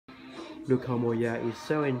Look how Moyà is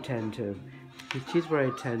so attentive. She's very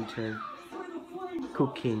attentive,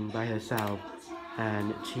 cooking by herself,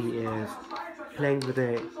 and she is playing with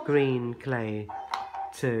the green clay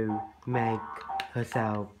to make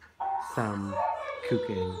herself some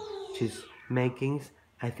cooking. She's making,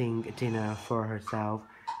 I think, dinner for herself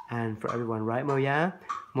and for everyone, right, Moyà?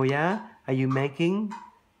 Moyà, are you making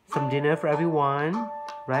some dinner for everyone,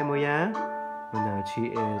 right, Moyà? Oh, no, she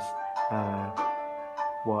is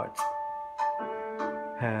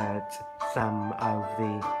heard some of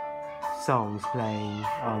the songs playing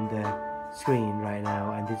on the screen right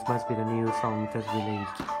now, and this must be the new song just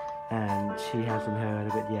released, and she hasn't heard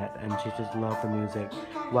of it yet, and she just loves the music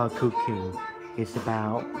while cooking. It's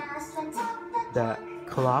about the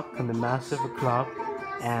clock and the massive clock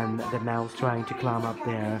and the mouse trying to climb up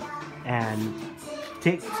there, and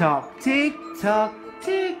tick tock, tick tock,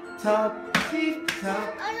 tick tock, tick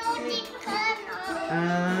tock.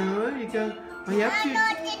 There you go. Oh, you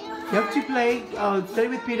have to play. Oh, study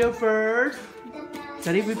with Peter first.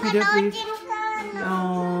 Study with Peter, please.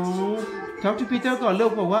 No. Talk to Peter ก่อนลู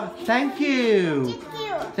กบอกว่า thank you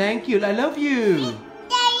I love you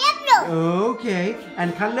okay and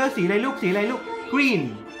color สีอะไรลูก green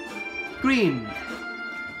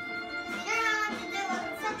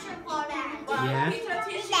yes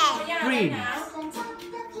green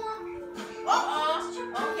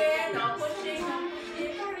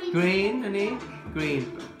green อันนี้ green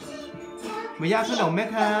ไม่ยากขนมไหม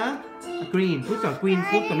คะ green พูดก่อน green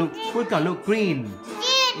พูดก่อนลูก green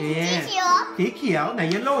สีเขียวไหน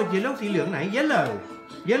yellow สีเหลืองไหน yellow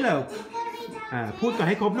พูดก่อน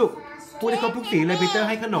ให้ครบลูกพูดให้ครบทุกสีเลยพีเตอร์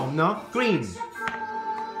ให้ขนมเนาะ green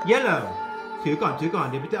yellow ถือก่อนเ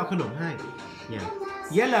ดี๋ยวพีเตอร์เอาขนมให้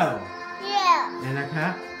yellow นี่นะคะ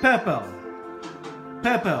purple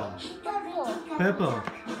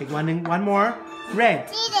อีกวันหนึ่ง one more red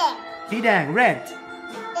สีแดง red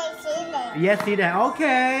yes สีแดง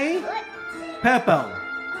okay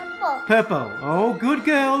purple oh good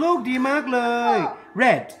girl ลูกดีมากเลย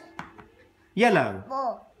red yellow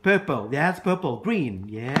purple yes purple green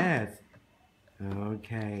yes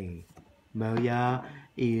okay Moyà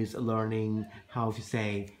is learning how to say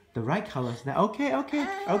the right colors now okay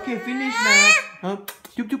finish now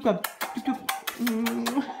จุ๊บกับจุ๊บ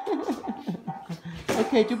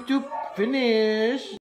okayจุ๊บfinish